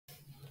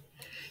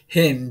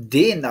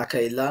Hindi na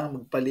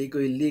kailangang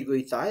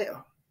magpaligoy-ligoy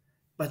tayo.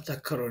 But the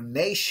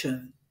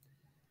coronation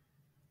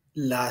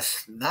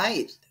last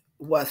night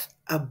was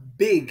a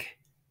big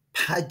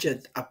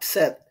pageant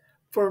upset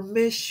for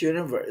Miss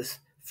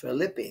Universe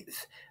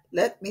Philippines.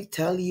 Let me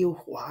tell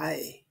you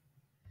why.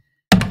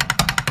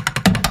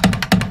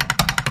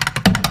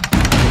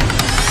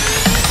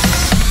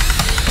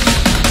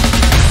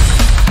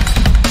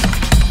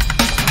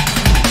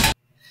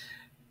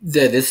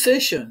 The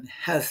decision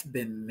has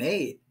been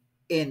made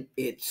and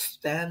it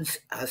stands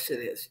as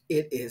it is.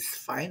 It is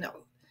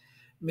final.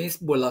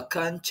 Miss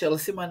Bulacan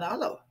Chelsea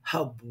Manalo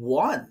have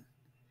won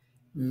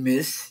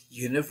Miss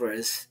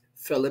Universe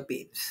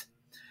Philippines.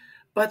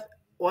 But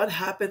what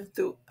happened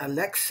to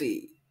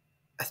Alexi,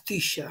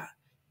 Atisha,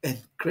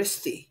 and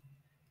Christy?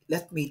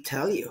 Let me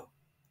tell you.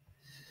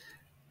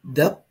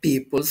 The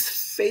people's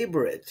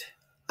favorite,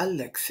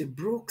 Alexi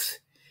Brooks,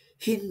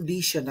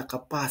 hindi siya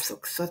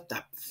nakapasok sa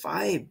top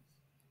 5.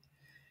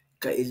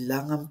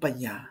 Kailangan pa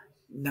niya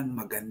ng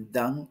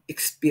magandang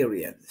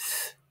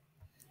experience.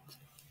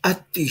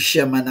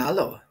 Atisha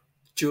Manalo,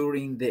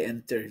 during the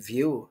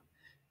interview,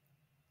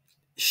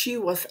 she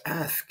was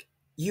asked,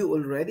 "You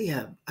already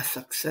have a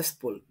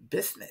successful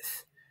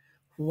business.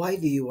 Why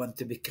do you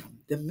want to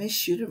become the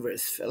Miss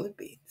Universe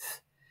Philippines?"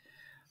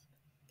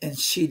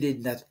 And she did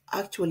not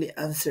actually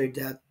answer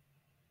that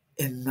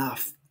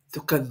enough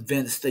to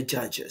convince the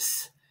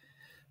judges.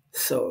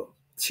 So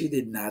she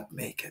did not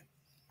make it.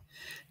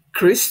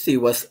 Christy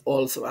was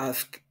also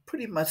asked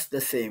pretty much the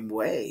same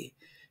way.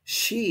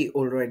 She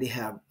already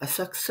have a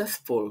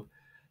successful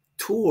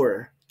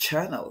tour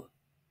channel,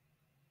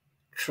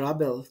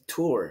 travel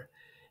tour,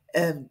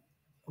 and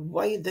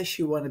why does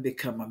she want to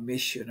become a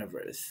Miss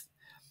Universe?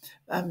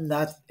 I'm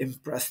not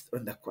impressed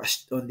on the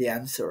question, on the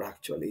answer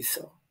actually.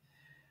 So